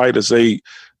for somebody to say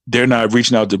they're not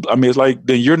reaching out to, I mean, it's like,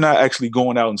 then you're not actually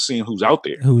going out and seeing who's out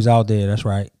there. Who's out there. That's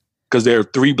right. Because there are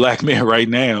 3 black men right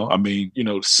now. I mean,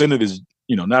 the Senate is,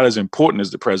 not as important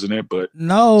as the president, but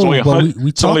no,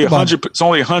 it's only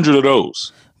 100 of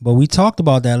those. But we talked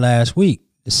about that last week.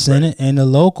 The Senate and the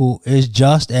local is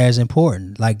just as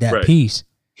important, like that piece,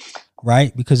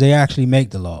 right? Because they actually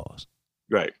make the laws.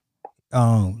 Right.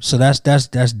 So that's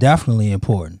definitely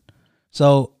important.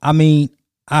 So I mean,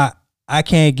 I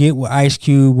can't get with Ice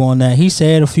Cube on that. He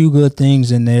said a few good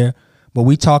things in there, but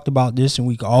we talked about this and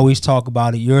we can always talk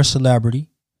about it. You're a celebrity.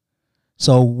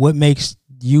 So what makes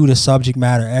you the subject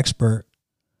matter expert,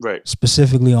 right,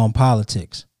 specifically on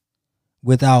politics,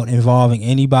 without involving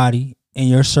anybody in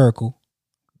your circle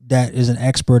that is an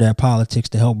expert at politics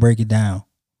to help break it down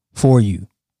for you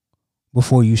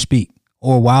before you speak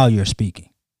or while you're speaking?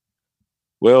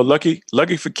 Well, lucky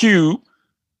for Cube,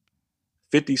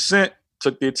 50 Cent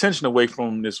took the attention away from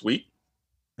him this week.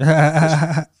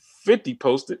 50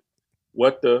 posted,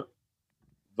 "What the?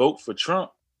 Vote for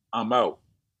Trump, I'm out."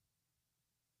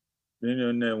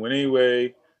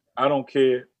 Anyway, I don't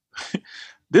care.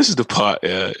 This is the part.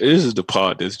 This is the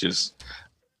part that's just.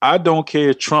 I don't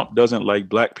care. Trump doesn't like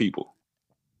black people.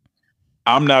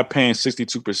 I'm not paying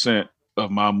 62% of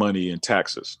my money in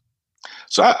taxes.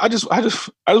 So I just want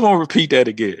to repeat that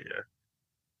again.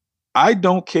 I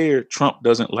don't care. Trump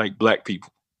doesn't like black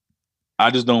people. I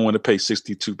just don't want to pay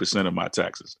 62% of my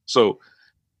taxes. So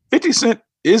 50 Cent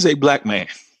is a black man.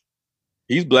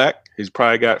 He's black. He's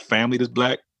probably got family that's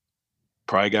black.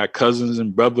 Probably got cousins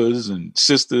and brothers and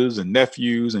sisters and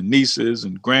nephews and nieces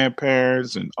and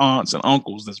grandparents and aunts and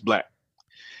uncles that's black.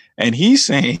 And he's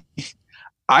saying,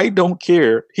 I don't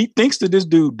care. He thinks that this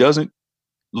dude doesn't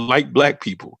like black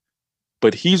people,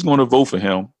 but he's going to vote for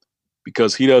him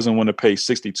because he doesn't want to pay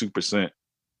 62%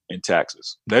 in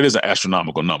taxes. That is an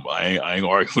astronomical number. I ain't gonna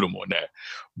argue with him on that.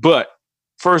 But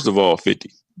first of all,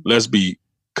 50, let's be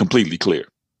completely clear.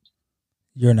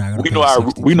 You're not gonna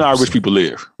we know how rich people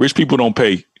live. Rich people don't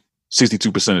pay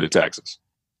 62% of the taxes.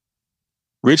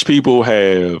 Rich people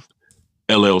have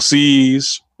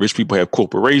LLCs. Rich people have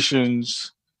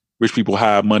corporations. Rich people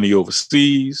hide money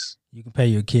overseas. You can pay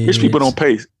your kids. Rich people don't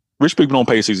pay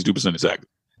 62% of taxes.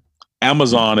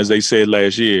 Amazon, as they said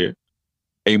last year,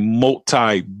 a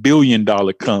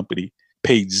multi-billion-dollar company,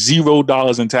 paid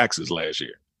 $0 in taxes last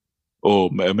year. Or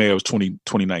maybe it was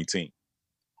 2019.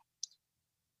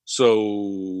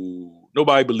 So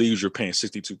nobody believes you're paying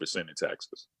 62% in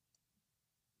taxes.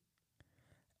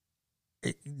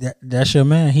 That's your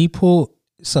man. He pulled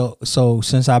so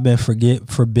since I've been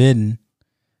forbidden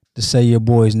to say your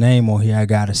boy's name on here, I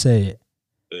gotta say it.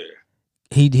 Yeah.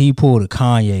 He pulled a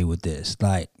Kanye with this.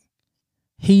 Like,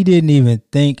 he didn't even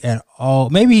think at all.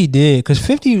 Maybe he did, because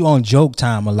 50 on joke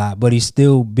time a lot, but he's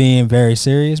still being very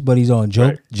serious, but he's on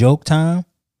joke time.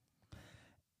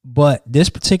 But this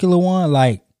particular one,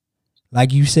 like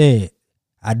you said,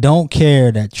 I don't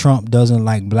care that Trump doesn't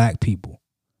like black people.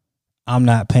 I'm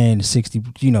not paying the 60,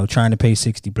 trying to pay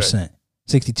 60%,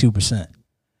 62%.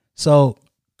 So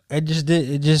it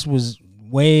just was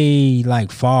way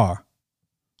like far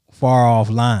off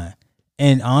line.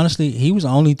 And honestly, he was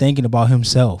only thinking about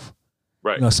himself.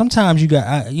 Right. Sometimes you got,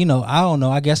 I don't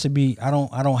know. I guess it'd be, I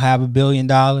don't have $1 billion.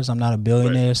 I'm not a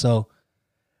billionaire. Right. So,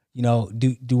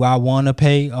 do I want to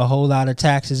pay a whole lot of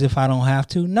taxes if I don't have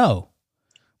to? No.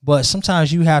 But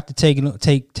sometimes you have to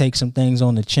take some things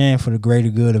on the chin for the greater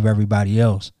good of everybody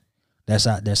else that's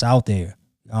out there.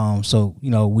 So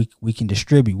we can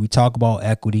distribute. We talk about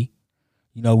equity.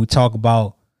 We talk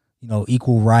about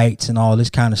equal rights and all this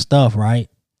kind of stuff, right?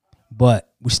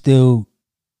 But we're still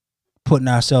putting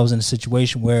ourselves in a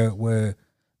situation where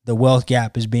the wealth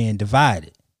gap is being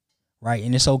divided, right?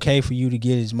 And it's okay for you to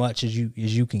get as much as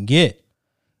you can get,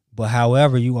 but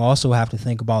however, you also have to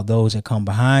think about those that come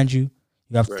behind you.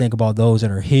 You have to think about those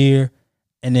that are here,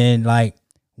 and then like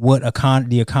what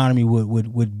the economy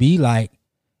would be like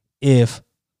if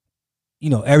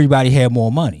everybody had more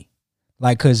money.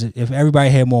 Like, because if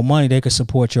everybody had more money, they could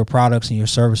support your products and your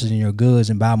services and your goods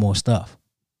and buy more stuff,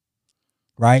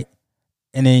 right?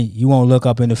 And then you won't look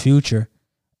up in the future,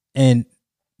 and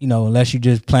unless you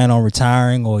just plan on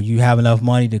retiring or you have enough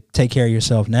money to take care of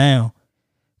yourself now,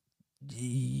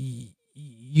 the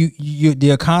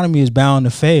economy is bound to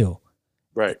fail.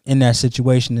 Right. In that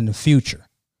situation in the future.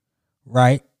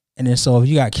 Right. And then so if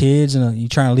you got kids and you're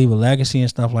trying to leave a legacy and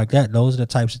stuff like that, those are the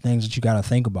types of things that you got to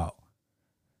think about.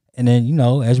 And then,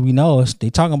 as we know, they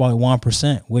talking about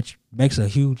 1%, which makes a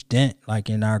huge dent like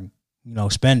in our,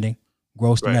 spending,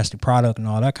 gross domestic product and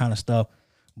all that kind of stuff.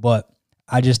 But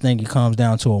I just think it comes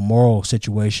down to a moral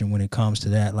situation when it comes to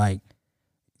that. Like,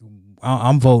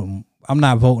 I'm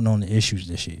not voting on the issues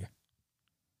this year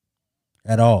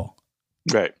at all.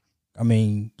 Right. I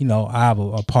mean, I have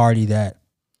a party that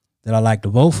I like to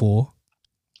vote for,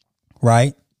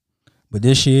 right? But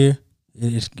this year,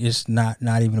 it's not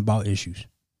even about issues.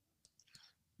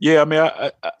 Yeah, I mean,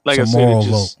 I like I It's a said, moral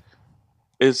vote.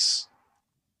 it's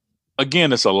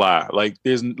again, it's a lie. Like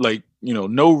there's like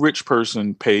no rich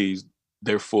person pays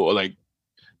their full. Like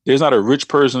there's not a rich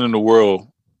person in the world.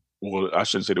 Well, I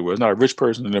shouldn't say the word. There's not a rich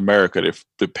person in America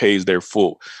that pays their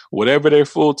full, whatever their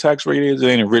full tax rate is. There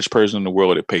ain't a rich person in the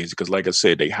world that pays it because, like I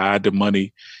said, they hide the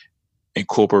money,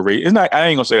 incorporate. It's not. I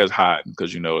ain't gonna say that's hiding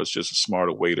because it's just a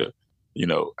smarter way to,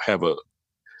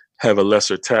 have a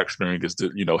lesser tax rate is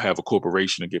to have a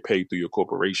corporation and get paid through your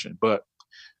corporation. But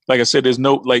like I said, there's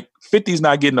no like 50's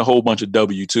not getting a whole bunch of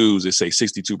W-2s that say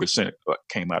 62%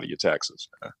 came out of your taxes.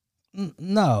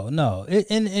 No.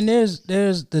 And there's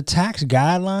the tax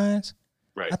guidelines.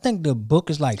 Right. I think the book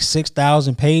is like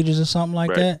 6,000 pages or something like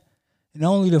Right. that. And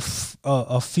only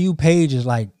a few pages,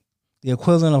 like the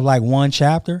equivalent of like one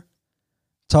chapter,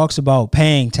 talks about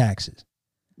paying taxes.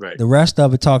 Right. The rest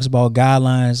of it talks about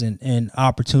guidelines and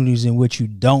opportunities in which you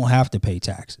don't have to pay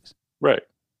taxes. Right.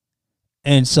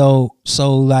 And so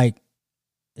like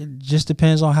it just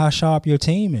depends on how sharp your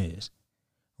team is,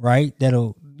 right?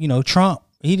 That'll Trump.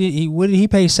 What did he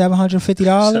pay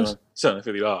 $750?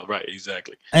 $750, right?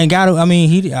 Exactly. And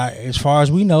as far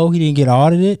as we know, he didn't get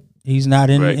audited. He's not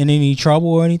in any trouble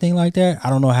or anything like that. I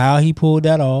don't know how he pulled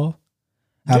that off.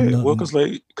 Well,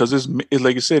 because it's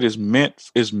like you said, it's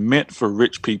meant for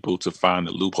rich people to find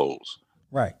the loopholes.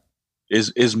 Right.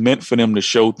 It's meant for them to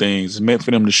show things. It's meant for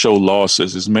them to show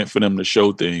losses. It's meant for them to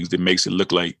show things that makes it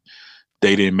look like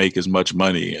they didn't make as much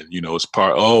money. And, it's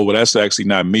that's actually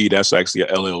not me. That's actually a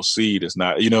LLC. That's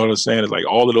not, you know what I'm saying? It's like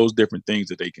all of those different things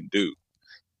that they can do.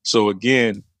 So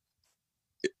again,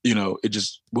 it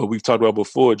just, what we've talked about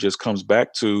before, it just comes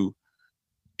back to,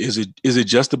 is it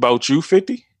just about you,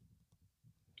 50?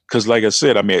 Because like I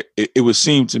said, I mean, it would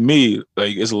seem to me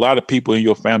like there's a lot of people in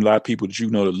your family, a lot of people that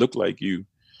that look like you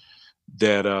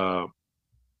that,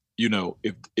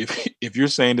 if you're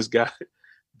saying this guy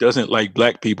doesn't like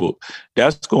black people,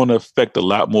 that's going to affect a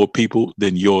lot more people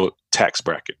than your tax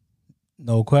bracket.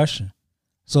 No question.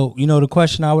 So, the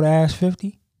question I would ask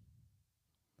 50,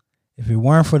 if it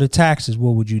weren't for the taxes,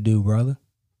 what would you do, brother?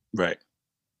 Right.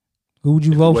 Who would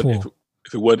you vote for?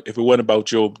 If it wasn't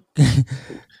about your,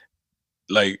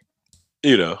 like,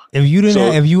 if you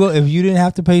didn't, if you didn't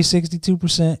have to pay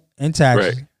 62% in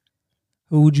taxes, right.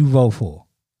 Who would you vote for?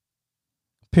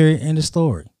 Period. End of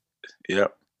story.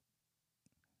 Yep.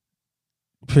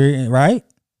 Period. Right?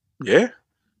 Yeah.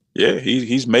 Yeah.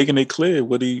 He's making it clear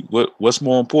what's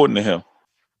more important to him.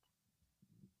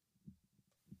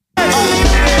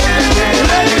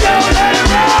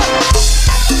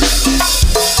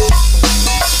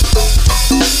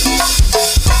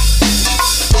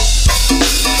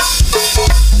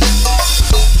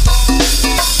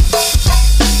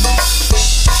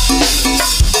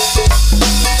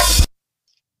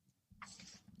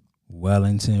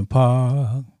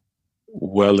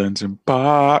 Wellington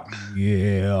Park.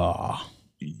 Yeah.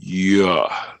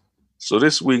 So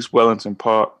this week's Wellington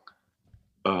Park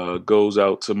goes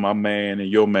out to my man and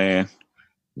your man,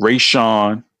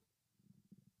 Rayshawn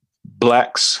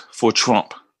Blacks for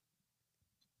Trump.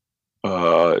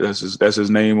 That's his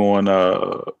name on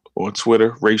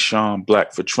Twitter, Rayshawn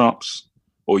Black for Trumps,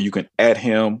 or you can add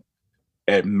him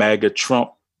at MAGA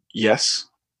Trump. Yes.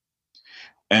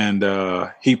 And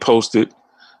he posted,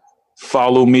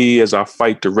 "Follow me as I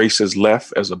fight the racist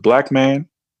left as a black man."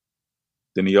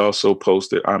 Then he also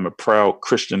posted, "I'm a proud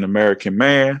Christian American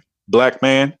man, black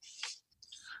man."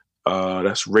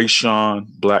 That's Rayshawn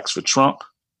Blacks for Trump.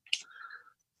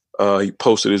 He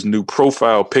posted his new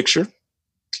profile picture,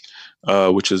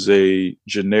 which is a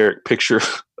generic picture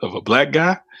of a black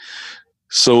guy.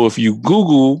 So if you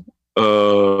Google,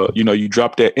 you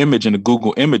drop that image into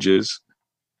Google Images,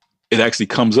 it actually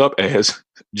comes up as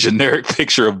generic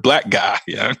picture of black guy.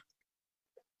 Yeah.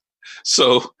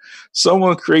 So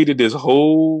someone created this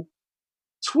whole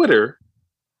Twitter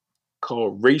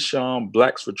called Rayshawn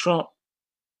Blacks for Trump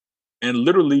and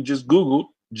literally just Googled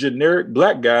generic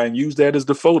black guy and used that as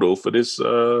the photo for this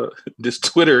this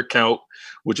Twitter account,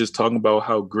 which is talking about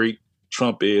how great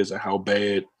Trump is and how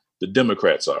bad the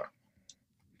Democrats are.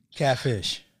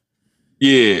 Catfish.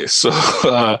 Yeah. So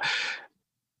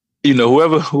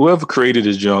whoever created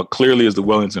this junk clearly is the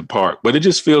Wellington Park, but it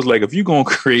just feels like if you're going to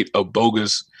create a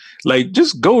bogus, like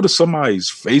just go to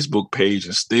somebody's Facebook page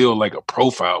and steal like a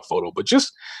profile photo, but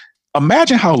just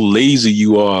imagine how lazy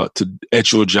you are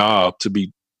at your job to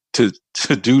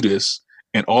do this.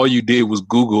 And all you did was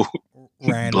Google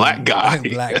Random black guy.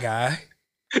 Black guy.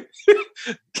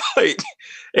 Like,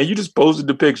 and you just posted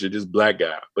the picture, just black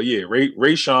guy. But yeah,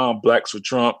 Rayshawn Blacks for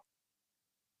Trump,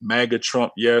 MAGA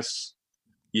Trump, yes.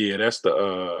 Yeah, that's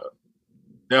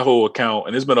that whole account,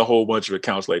 and there's been a whole bunch of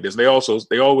accounts like this. They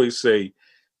always say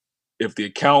if the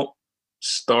account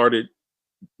started,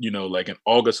 like in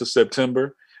August or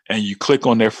September, and you click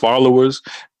on their followers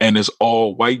and it's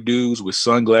all white dudes with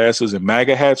sunglasses and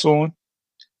MAGA hats on,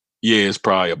 yeah, it's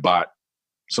probably a bot.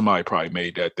 Somebody probably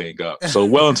made that thing up. So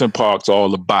Wellington Park's all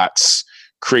the bots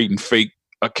creating fake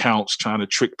accounts, trying to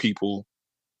trick people.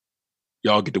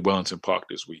 Y'all get to Wellington Park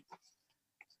this week.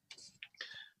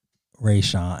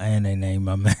 Rayshawn, and they named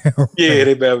my man. Yeah, they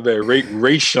have that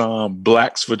Rayshawn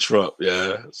Blacks for Trump.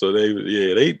 Yeah, so they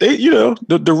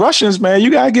the Russians, man,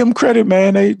 you gotta give them credit,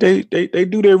 man. They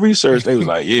do their research. They was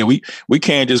like, yeah, we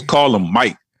can't just call him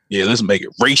Mike. Yeah, let's make it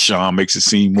Rayshawn. Makes it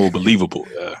seem more believable.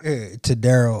 To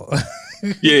Daryl.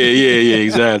 yeah,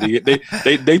 exactly.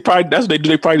 They probably that's what they do.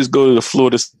 They probably just go to the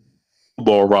Florida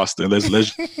football roster and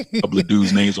let's a couple of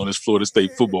dudes' names on this Florida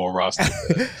State football roster.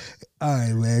 All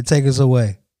right, man, take us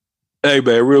away. Hey,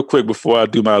 man, real quick before I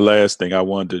do my last thing, I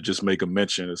wanted to just make a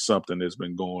mention of something that's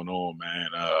been going on, man.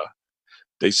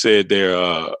 They said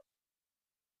they're,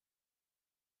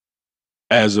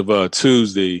 as of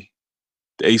Tuesday,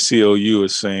 the ACLU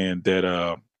is saying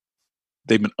that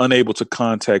they've been unable to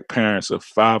contact parents of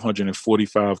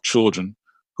 545 children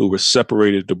who were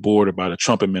separated at the border by the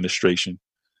Trump administration,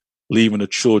 leaving the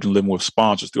children living with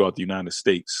sponsors throughout the United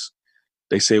States.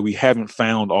 They say we haven't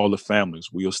found all the families.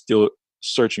 We are still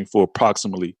searching for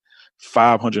approximately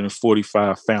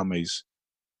 545 families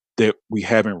that we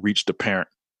haven't reached a parent.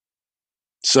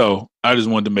 So I just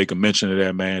wanted to make a mention of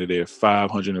that, man, that there are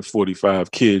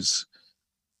 545 kids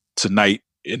tonight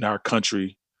in our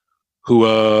country who,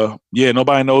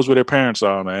 nobody knows where their parents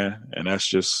are, man. And I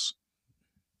just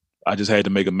had to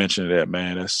make a mention of that,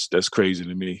 man. That's crazy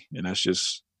to me. And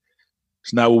it's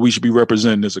not what we should be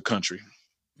representing as a country.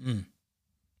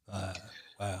 Wow.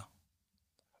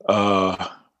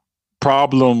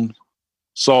 Problem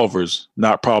solvers,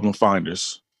 not problem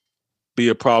finders. Be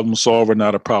a problem solver,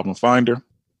 not a problem finder.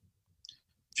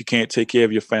 If you can't take care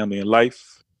of your family in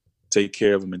life, take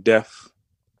care of them in death.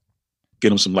 Get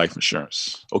them some life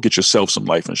insurance, or get yourself some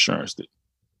life insurance.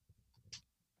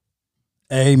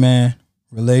 Hey, man,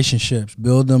 relationships,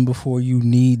 build them before you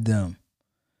need them.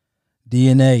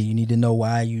 DNA, you need to know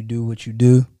why you do what you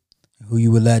do, who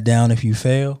you would let down if you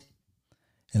fail.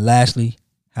 And lastly,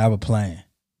 have a plan.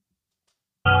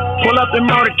 Pull up in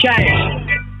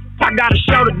motorcade. I got a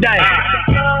show today.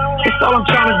 That's all I'm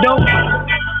trying to do.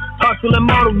 Hustle and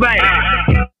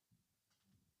motivate.